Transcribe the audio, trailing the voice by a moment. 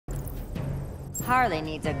Harley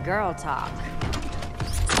needs a girl talk.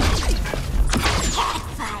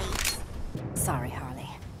 Fight. Sorry, Harley.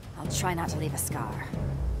 I'll try not to leave a scar.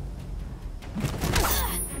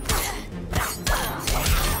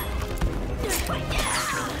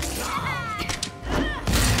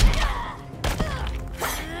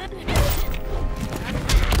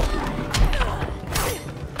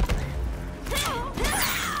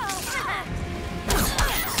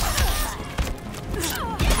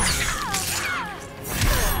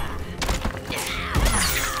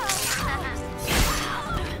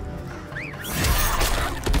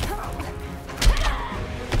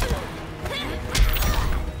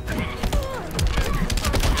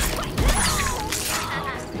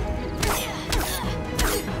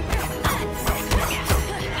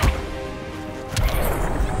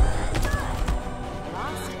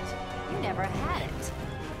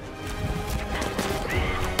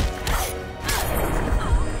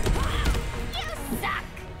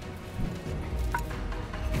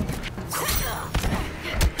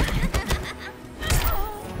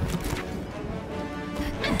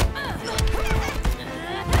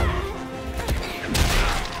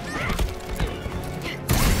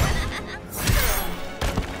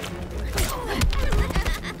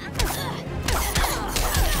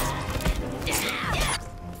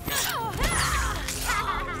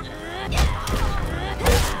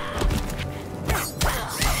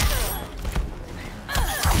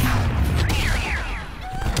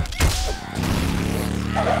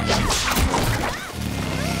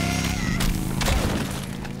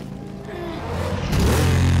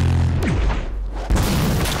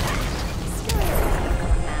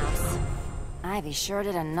 He sure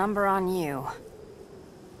did a number on you.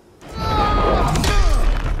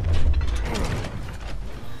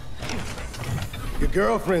 Your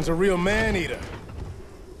girlfriend's a real man-eater.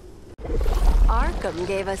 Arkham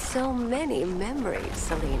gave us so many memories,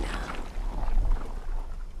 Selina.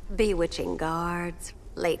 Bewitching guards,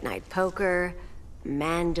 late-night poker,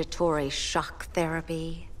 mandatory shock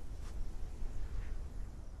therapy.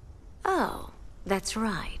 Oh, that's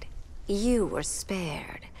right. You were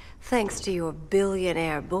spared. Thanks to your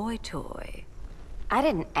billionaire boy toy. I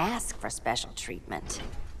didn't ask for special treatment.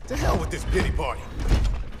 To hell with this pity party.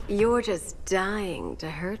 You're just dying to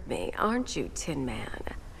hurt me, aren't you, Tin Man?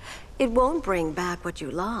 It won't bring back what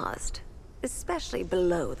you lost, especially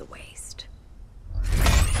below the waist.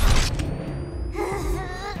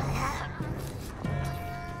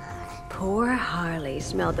 Poor Harley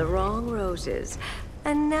smelled the wrong roses,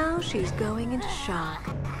 and now she's going into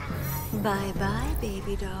shock. Bye-bye,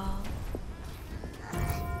 baby doll.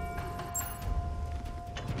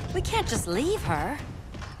 We can't just leave her.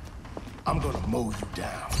 I'm gonna mow you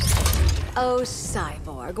down. Oh,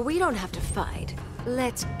 Cyborg, we don't have to fight.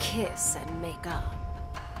 Let's kiss and make up.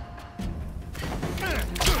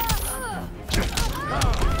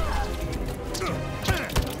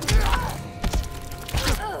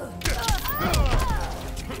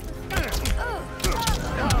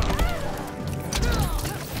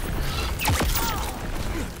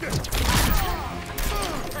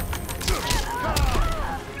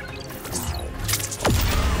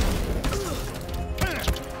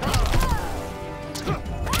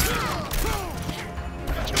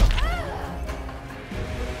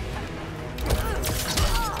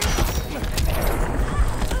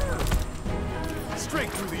 Straight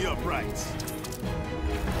through the uprights.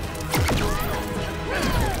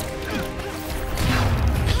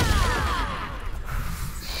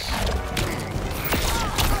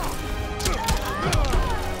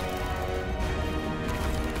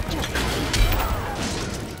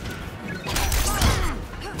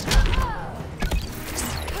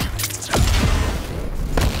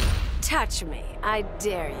 Touch me, I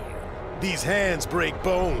dare you. These hands break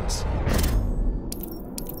bones.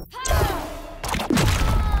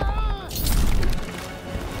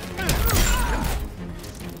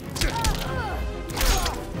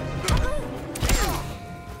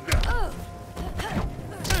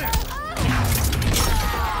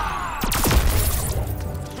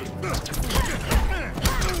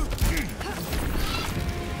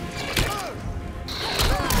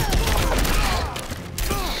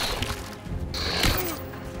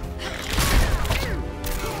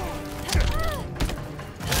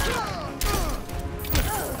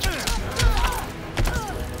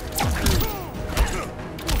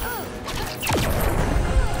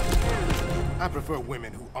 I prefer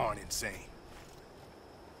women who aren't insane.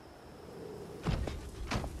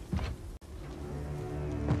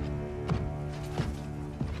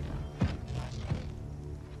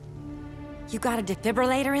 You got a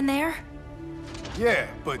defibrillator in there? Yeah,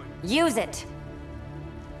 but Use it!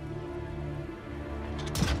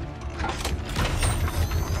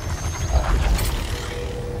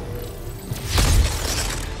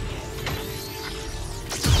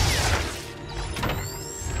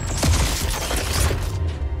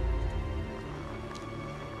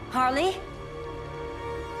 Harley?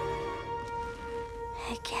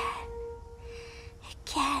 Again.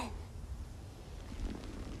 Again.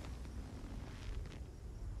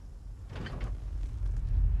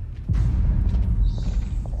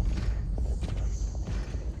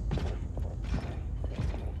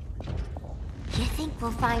 You think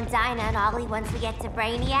we'll find Dinah and Ollie once we get to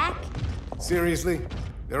Brainiac? Seriously?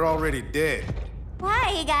 They're already dead.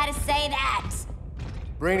 Why you gotta say that?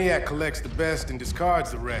 Brainiac collects the best and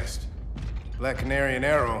discards the rest. Black Canary and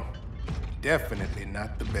Arrow, definitely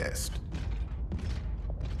not the best.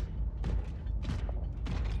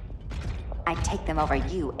 I'd take them over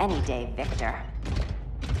you any day, Victor.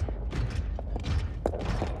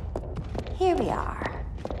 Here we are.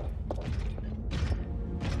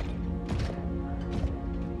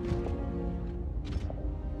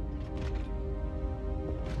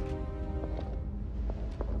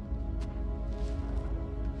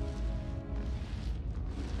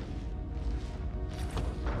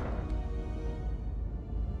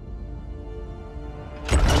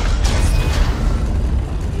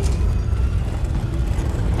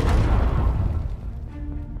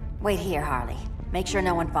 Wait here, Harley. Make sure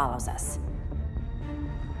no one follows us.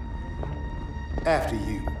 After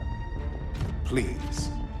you. Please.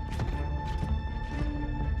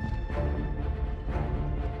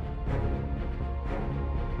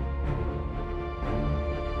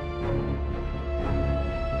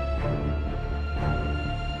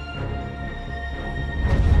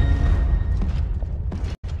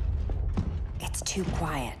 It's too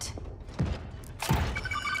quiet.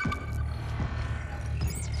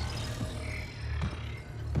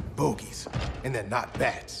 Bogies. And they're not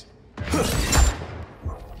bats.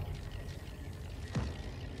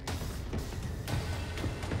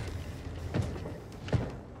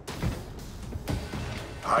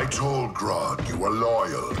 I told Grodd you were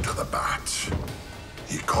loyal to the Bats.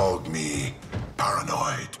 He called me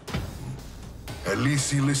paranoid. At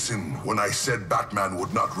least he listened when I said Batman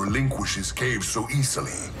would not relinquish his cave so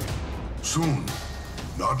easily. Soon,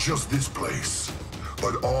 not just this place,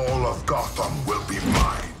 but all of Gotham will be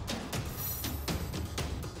mine.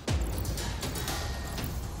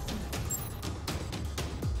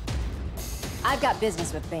 I've got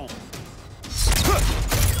business with Bane.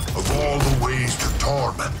 Of all the ways to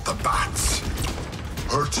torment the Bats,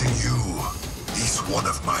 hurting you is one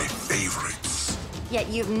of my favorites. Yet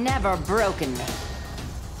you've never broken me.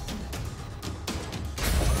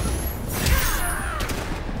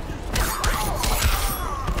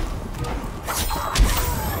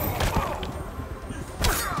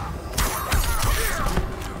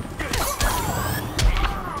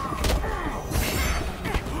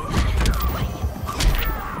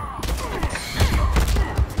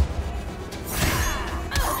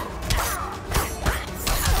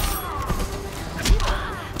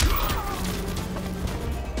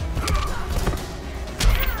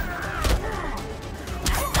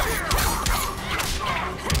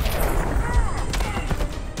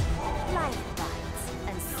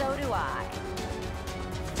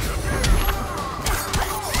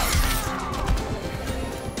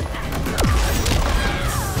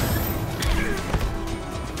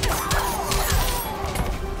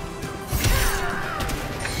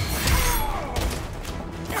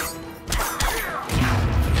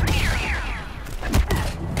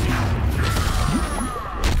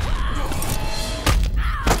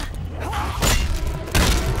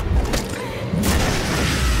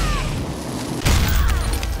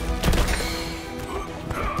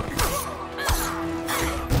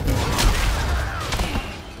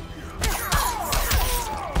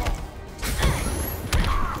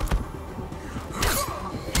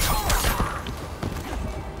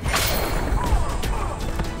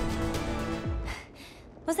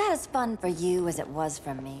 Was that as fun for you as it was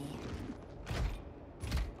for me?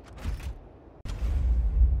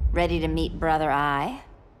 Ready to meet Brother Eye?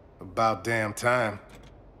 About damn time.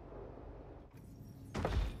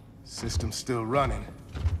 System's still running.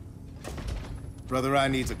 Brother Eye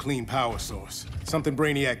needs a clean power source. Something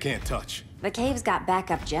Brainiac can't touch. The cave's got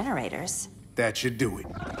backup generators. That should do it.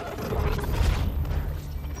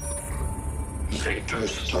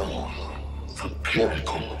 Victor's Stone, the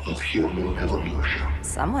pinnacle of human evolution.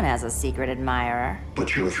 Someone has a secret admirer.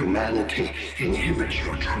 But your humanity inhibits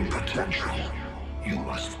your true potential. You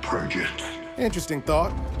must purge it. Interesting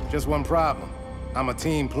thought. Just one problem. I'm a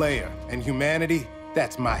team player, and humanity,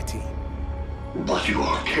 that's my team. But you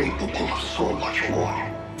are capable of so much more.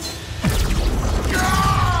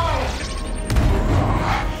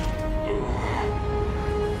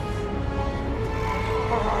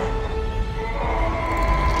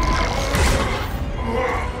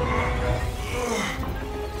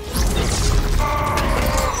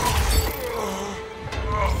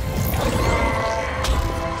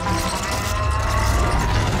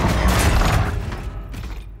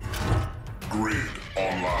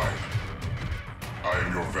 I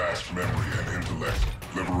am your vast memory and intellect,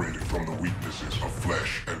 liberated from the weaknesses of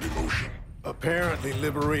flesh and emotion. Apparently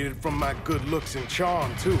liberated from my good looks and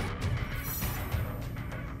charm, too.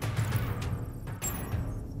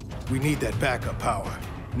 We need that backup power.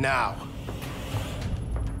 Now.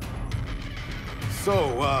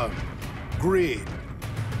 So, Grid.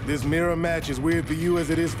 This mirror match as weird for you as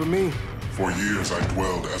it is for me? For years, I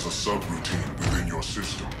dwelled as a subroutine within your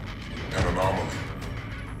system. An anomaly.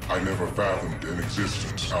 I never fathomed an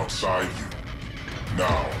existence outside you.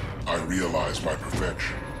 Now, I realize my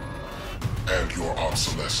perfection. And your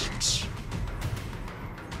obsolescence.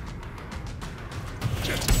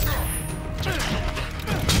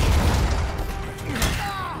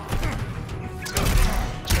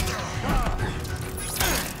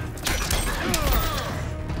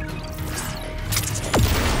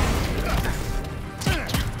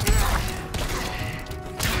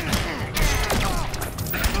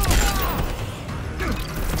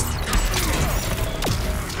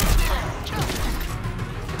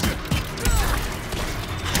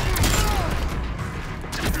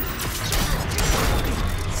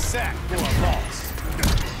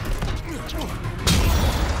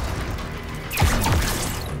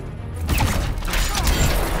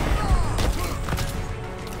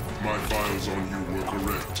 My files on you were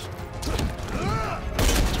correct.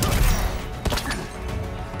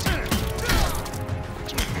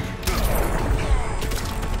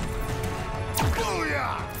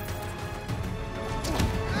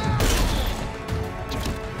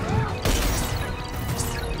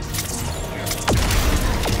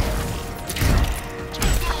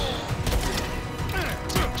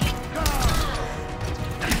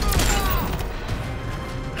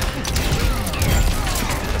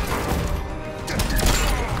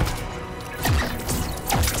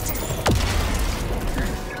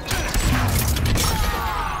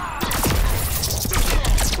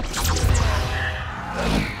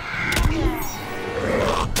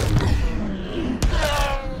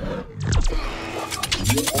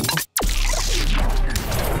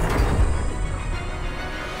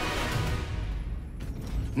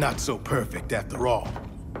 Not so perfect after all.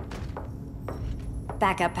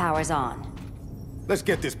 Backup power's on. Let's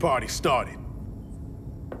get this party started.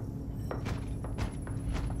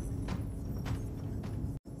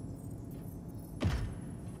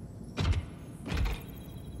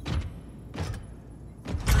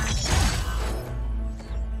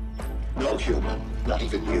 No human, not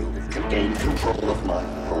even you, can gain control of my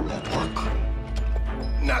neural network.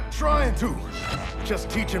 Not trying to. Just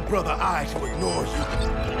teaching Brother Eye to ignore you.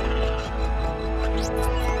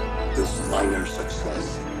 This minor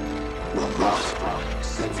success will not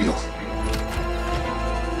save you.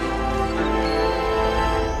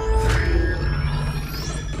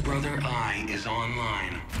 Brother Eye is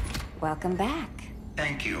online. Welcome back.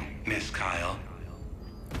 Thank you, Miss Kyle.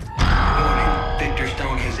 Warning, Victor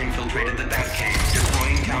Stone has infiltrated the Batcave,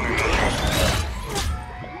 deploying countermeasures.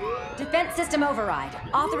 Defense system override.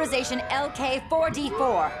 Authorization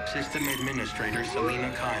LK4D4. System Administrator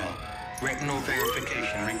Selena Kyle. Retinal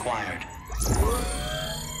verification required.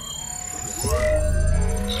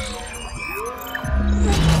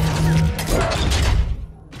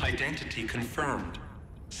 Identity confirmed.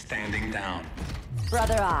 Standing down.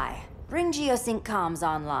 Brother Eye, bring Geosync comms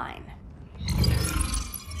online.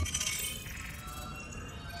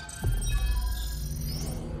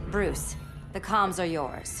 Bruce, the comms are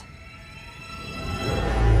yours.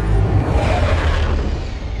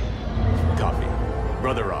 Copy.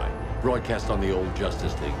 Brother Eye, broadcast on the old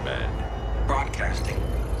Justice League band. Broadcasting.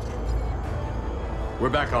 We're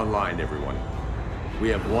back online, everyone. We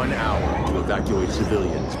have 1 hour to evacuate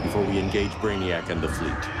civilians before we engage Brainiac and the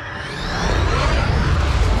fleet.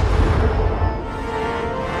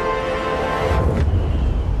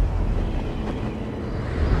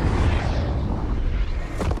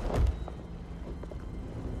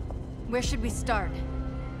 Where should we start?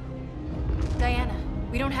 Diana,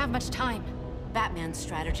 we don't have much time. Batman's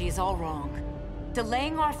strategy is all wrong.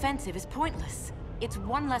 Delaying our offensive is pointless. It's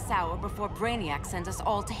one less hour before Brainiac sends us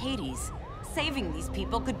all to Hades. Saving these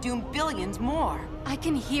people could doom billions more. I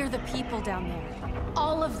can hear the people down there.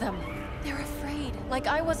 All of them. They're afraid, like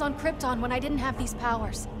I was on Krypton when I didn't have these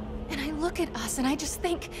powers. And I look at us and I just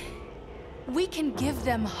think, we can give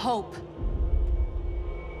them hope.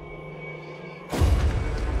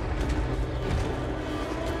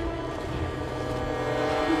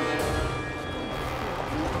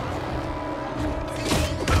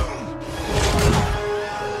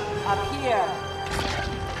 Up here.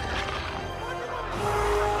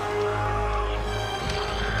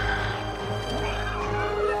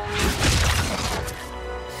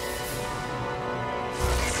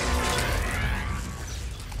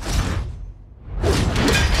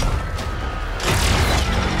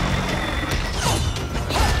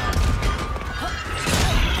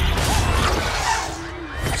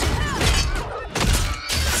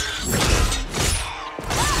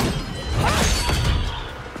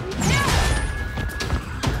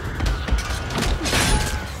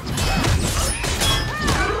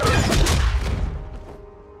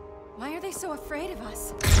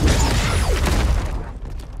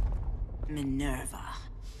 Minerva.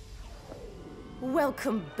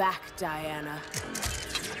 Welcome back, Diana.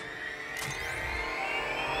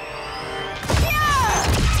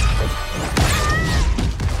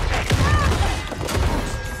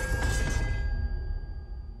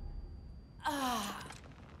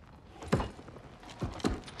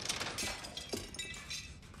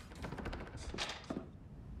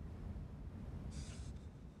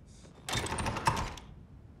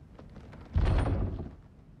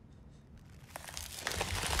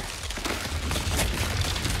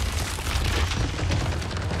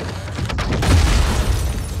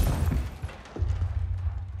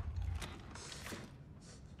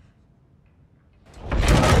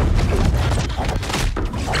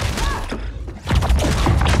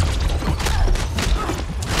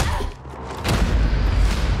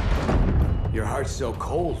 Your heart's so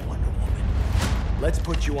cold, Wonder Woman. Let's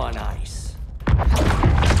put you on ice.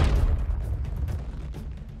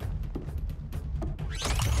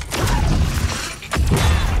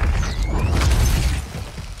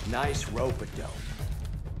 Nice rope-a-dope.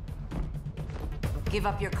 Give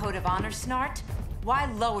up your code of honor, Snart?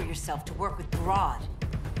 Why lower yourself to work with Grodd?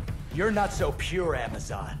 You're not so pure,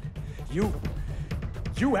 Amazon.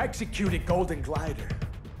 You executed Golden Glider.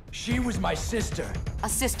 She was my sister. A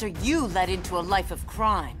sister you led into a life of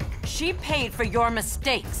crime. She paid for your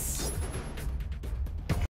mistakes.